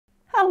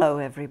Hello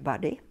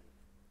everybody.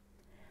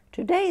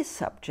 Today's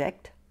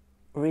subject,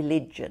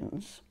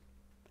 religions,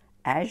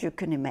 as you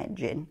can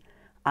imagine,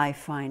 I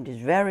find is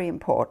very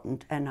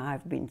important, and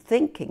I've been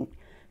thinking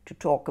to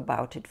talk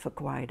about it for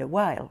quite a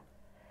while.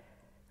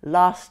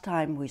 Last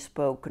time we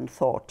spoke and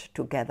thought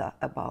together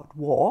about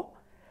war,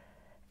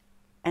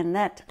 and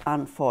that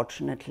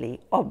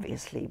unfortunately,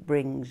 obviously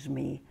brings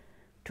me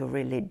to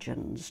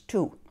religions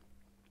too.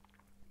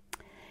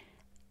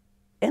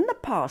 In the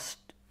past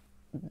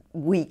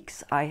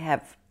weeks, I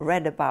have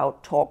read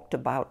about, talked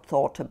about,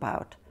 thought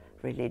about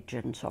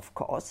religions, of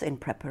course, in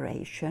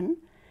preparation.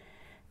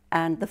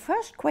 And the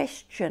first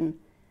question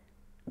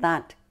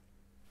that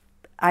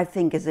I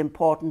think is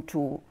important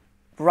to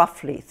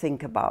roughly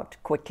think about,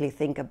 quickly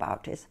think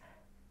about, is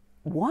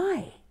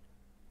why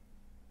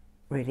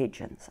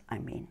religions, I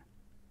mean?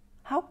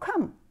 How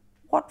come?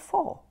 What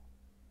for?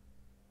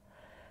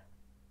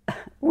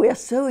 We're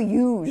so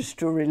used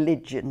to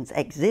religions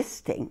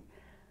existing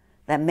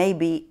that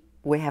maybe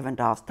we haven't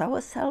asked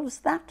ourselves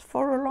that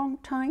for a long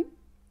time.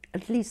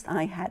 At least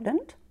I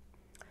hadn't.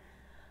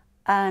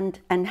 And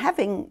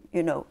having,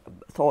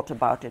 thought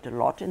about it a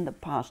lot in the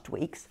past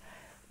weeks,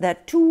 there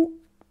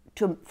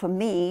are for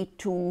me,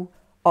 two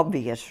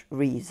obvious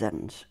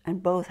reasons,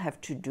 and both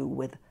have to do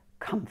with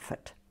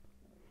comfort.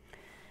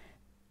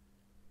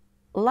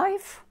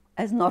 Life,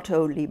 as not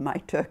only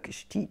my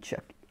Turkish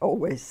teacher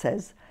always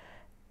says,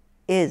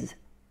 is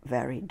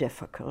very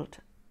difficult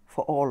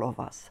for all of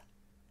us.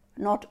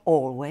 Not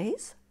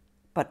always,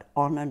 but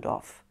on and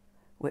off.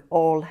 We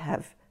all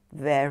have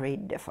very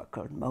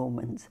difficult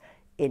moments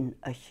in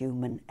a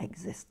human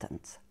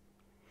existence.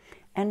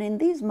 And in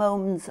these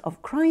moments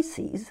of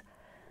crises,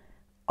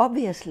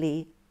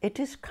 obviously it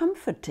is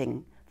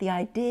comforting, the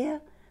idea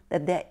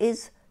that there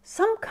is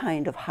some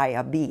kind of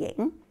higher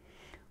being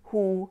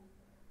who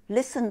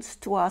listens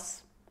to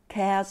us,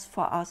 cares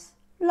for us,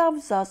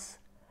 loves us,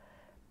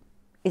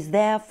 is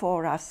there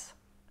for us,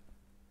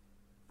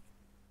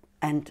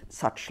 and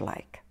such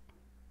like.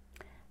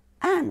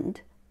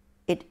 And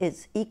it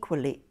is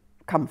equally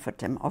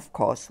comforting, of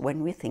course,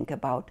 when we think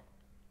about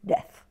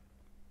death.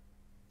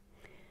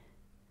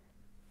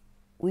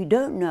 We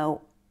don't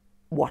know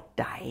what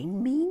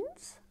dying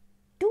means,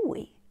 do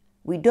we?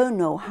 We don't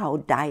know how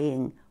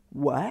dying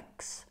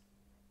works,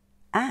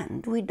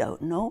 and we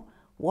don't know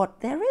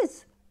what there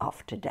is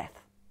after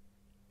death.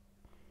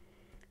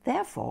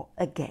 Therefore,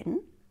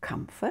 again,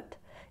 comfort.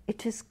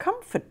 It is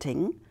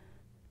comforting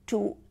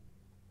to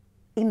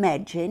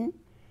imagine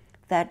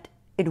that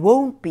it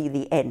won't be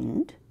the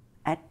end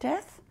at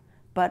death,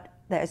 but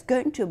there's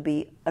going to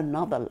be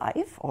another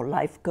life, or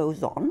life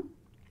goes on,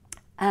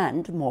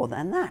 and more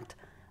than that,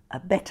 a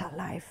better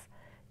life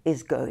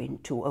is going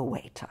to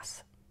await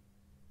us.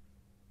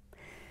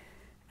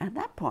 At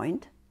that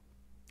point,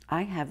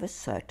 I have a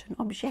certain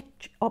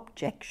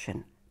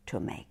objection to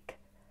make.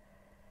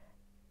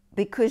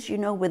 Because,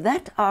 with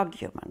that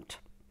argument,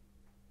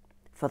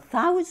 for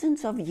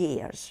thousands of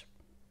years,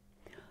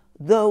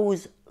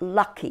 those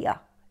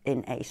luckier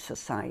in a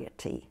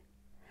society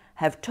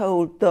have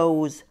told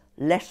those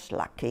less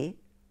lucky,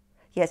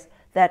 yes,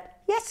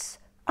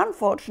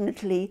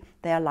 unfortunately,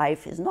 their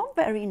life is not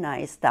very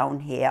nice down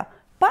here,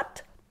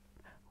 but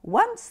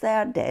once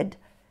they're dead,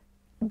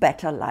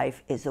 better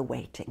life is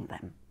awaiting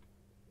them.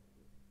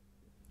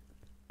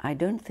 I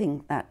don't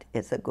think that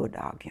is a good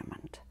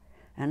argument.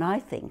 And I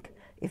think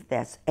if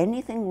there's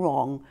anything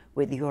wrong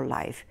with your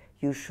life,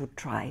 you should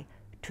try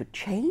to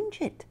change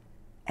it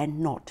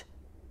and not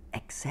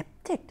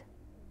accept it.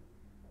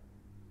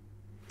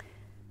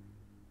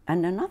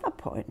 And another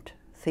point,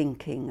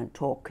 thinking and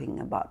talking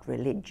about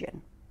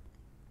religion,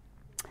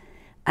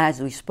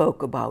 as we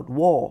spoke about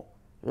war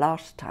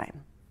last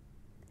time,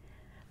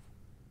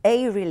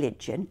 a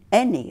religion,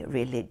 any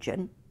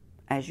religion,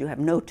 as you have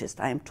noticed,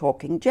 I am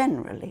talking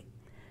generally,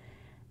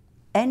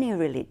 any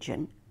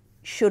religion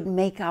should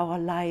make our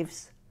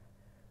lives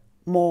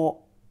more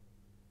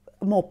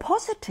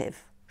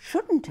positive,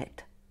 shouldn't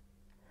it?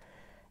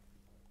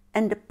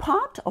 And a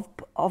part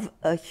of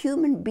a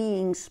human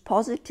being's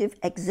positive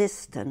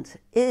existence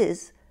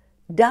is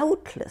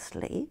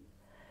doubtlessly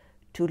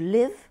to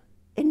live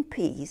in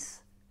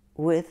peace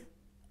with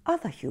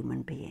other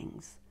human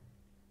beings.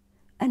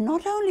 And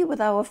not only with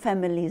our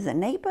families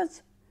and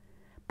neighbors,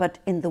 but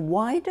in the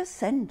wider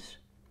sense,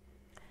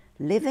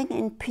 living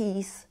in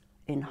peace,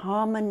 in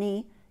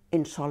harmony,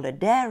 in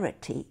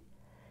solidarity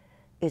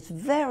is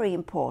very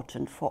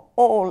important for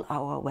all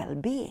our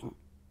well-being.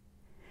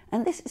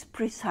 And this is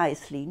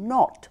precisely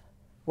not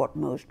what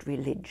most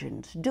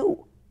religions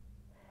do.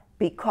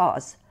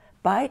 Because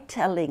by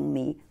telling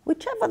me,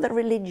 whichever the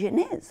religion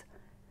is,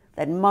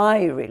 that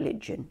my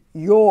religion,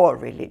 your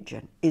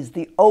religion, is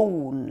the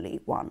only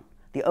one,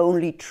 the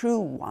only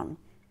true one,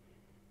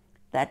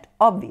 that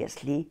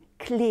obviously,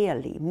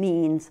 clearly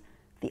means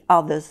the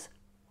others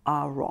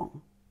are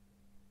wrong.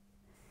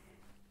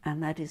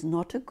 And that is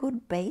not a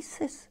good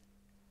basis.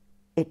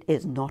 It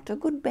is not a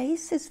good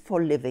basis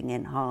for living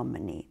in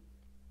harmony.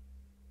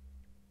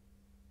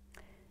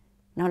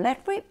 Now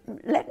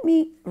let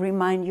me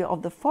remind you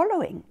of the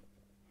following.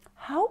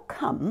 how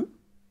come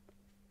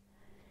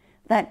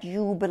that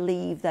you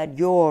believe that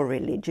your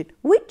religion,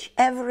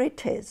 whichever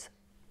it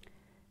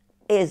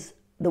is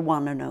the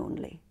one and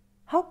only?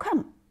 How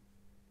come?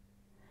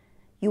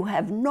 You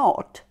have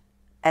not,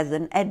 as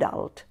an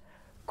adult,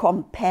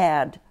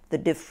 compared the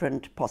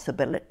different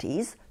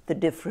possibilities, the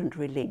different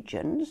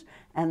religions,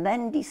 and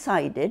then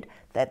decided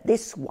that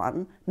this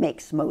one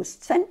makes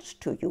most sense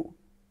to you.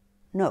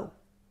 No,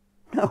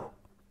 no.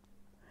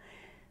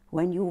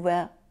 When you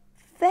were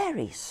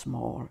very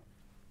small,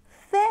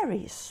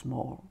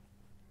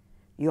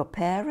 your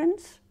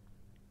parents,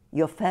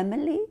 your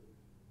family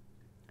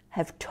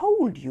have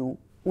told you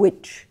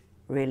which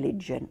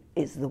religion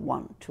is the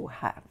one to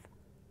have.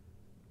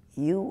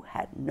 You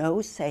had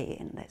no say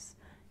in this.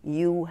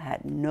 You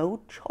had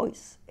no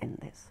choice in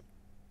this.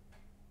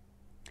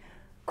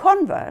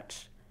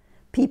 Converts,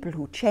 people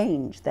who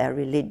change their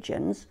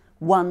religions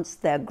once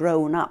they're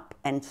grown up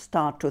and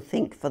start to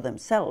think for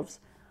themselves,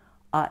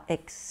 are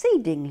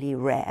exceedingly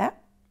rare.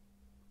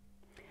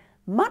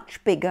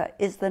 Much bigger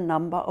is the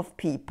number of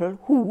people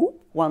who,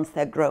 once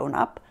they're grown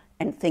up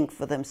and think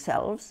for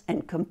themselves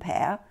and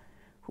compare,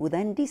 who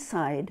then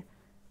decide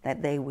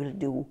that they will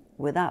do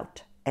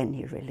without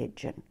any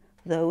religion.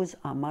 Those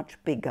are much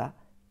bigger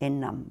in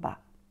number.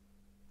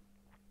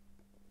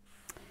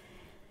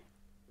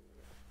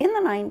 In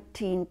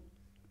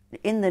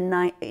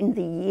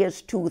the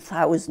years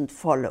 2000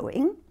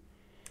 following,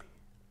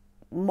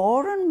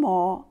 more and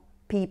more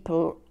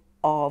people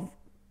of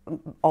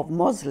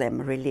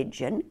Moslem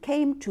religion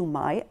came to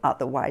my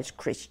otherwise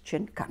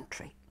Christian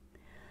country.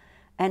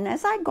 And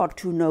as I got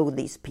to know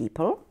these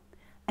people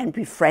and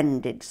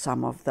befriended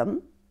some of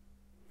them,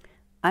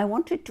 I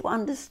wanted to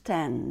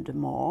understand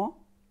more,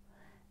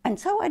 and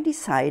so I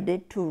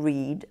decided to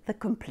read the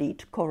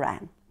complete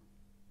Quran.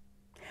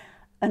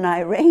 An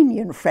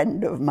Iranian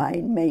friend of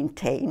mine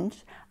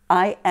maintains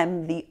I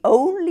am the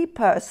only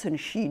person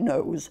she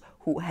knows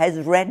who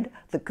has read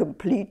the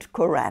complete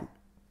Quran.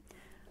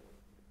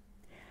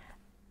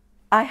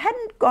 I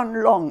hadn't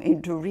gone long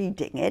into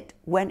reading it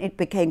when it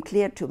became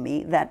clear to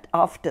me that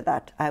after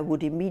that I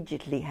would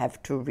immediately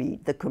have to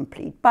read the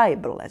complete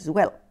Bible as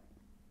well.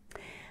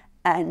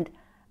 And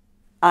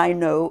I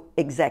know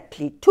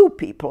exactly two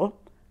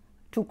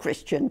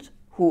Christians,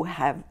 who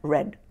have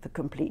read the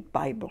complete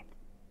Bible.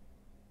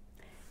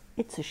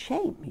 It's a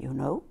shame, you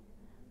know,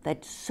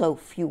 that so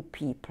few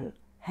people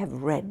have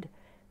read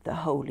the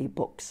holy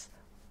books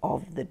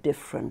of the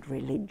different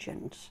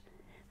religions.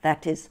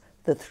 That is,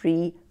 the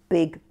three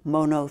big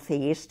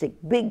monotheistic,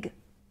 big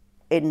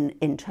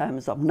in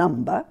terms of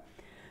number,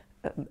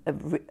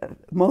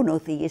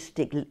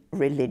 monotheistic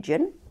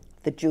religion,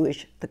 the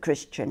Jewish, the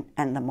Christian,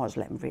 and the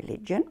Muslim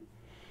religion.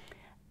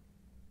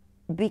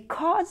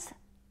 Because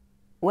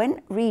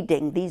when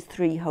reading these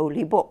three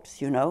holy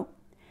books, you know,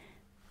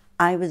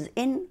 I was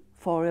in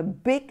for a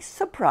big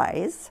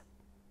surprise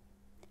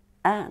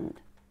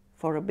and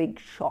for a big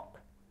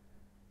shock.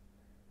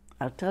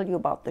 I'll tell you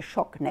about the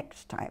shock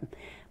next time.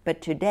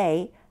 But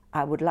today,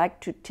 I would like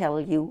to tell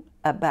you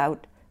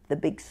about the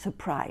big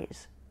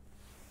surprise.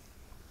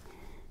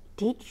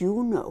 Did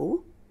you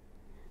know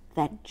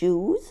that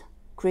Jews,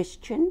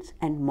 Christians,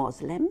 and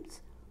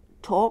Muslims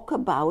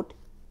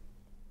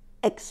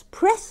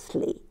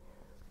expressly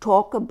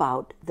talk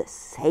about the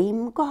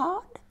same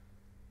God?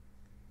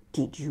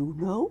 Did you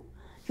know?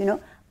 You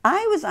know,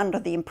 I was under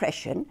the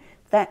impression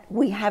that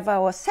we have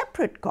our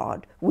separate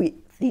God.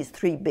 These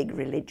three big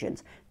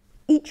religions,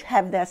 each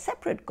have their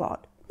separate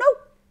God. No,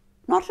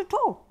 not at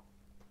all.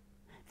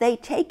 They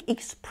take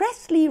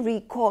expressly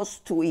recourse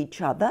to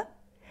each other,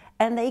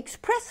 and they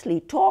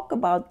expressly talk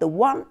about the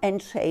one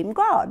and same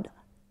God.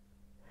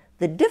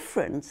 The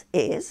difference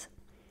is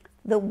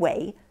the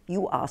way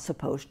you are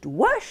supposed to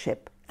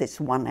worship this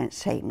one and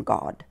same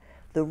God.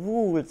 The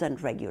rules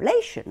and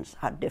regulations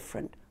are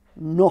different,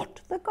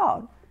 not the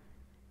God.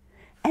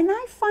 And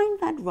I find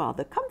that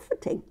rather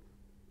comforting,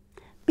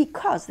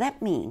 because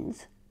that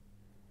means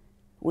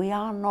we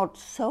are not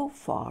so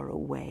far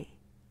away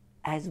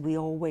as we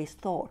always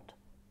thought.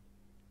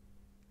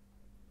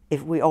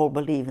 If we all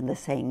believe in the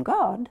same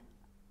God,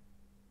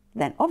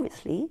 then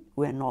obviously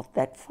we're not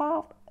that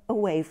far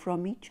away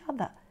from each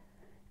other.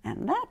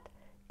 And that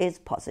is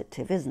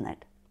positive, isn't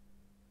it?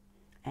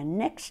 And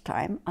next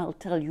time I'll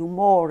tell you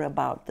more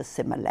about the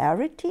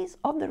similarities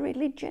of the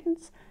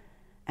religions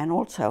and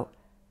also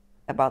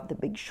about the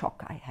big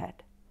shock I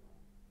had.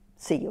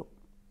 See you.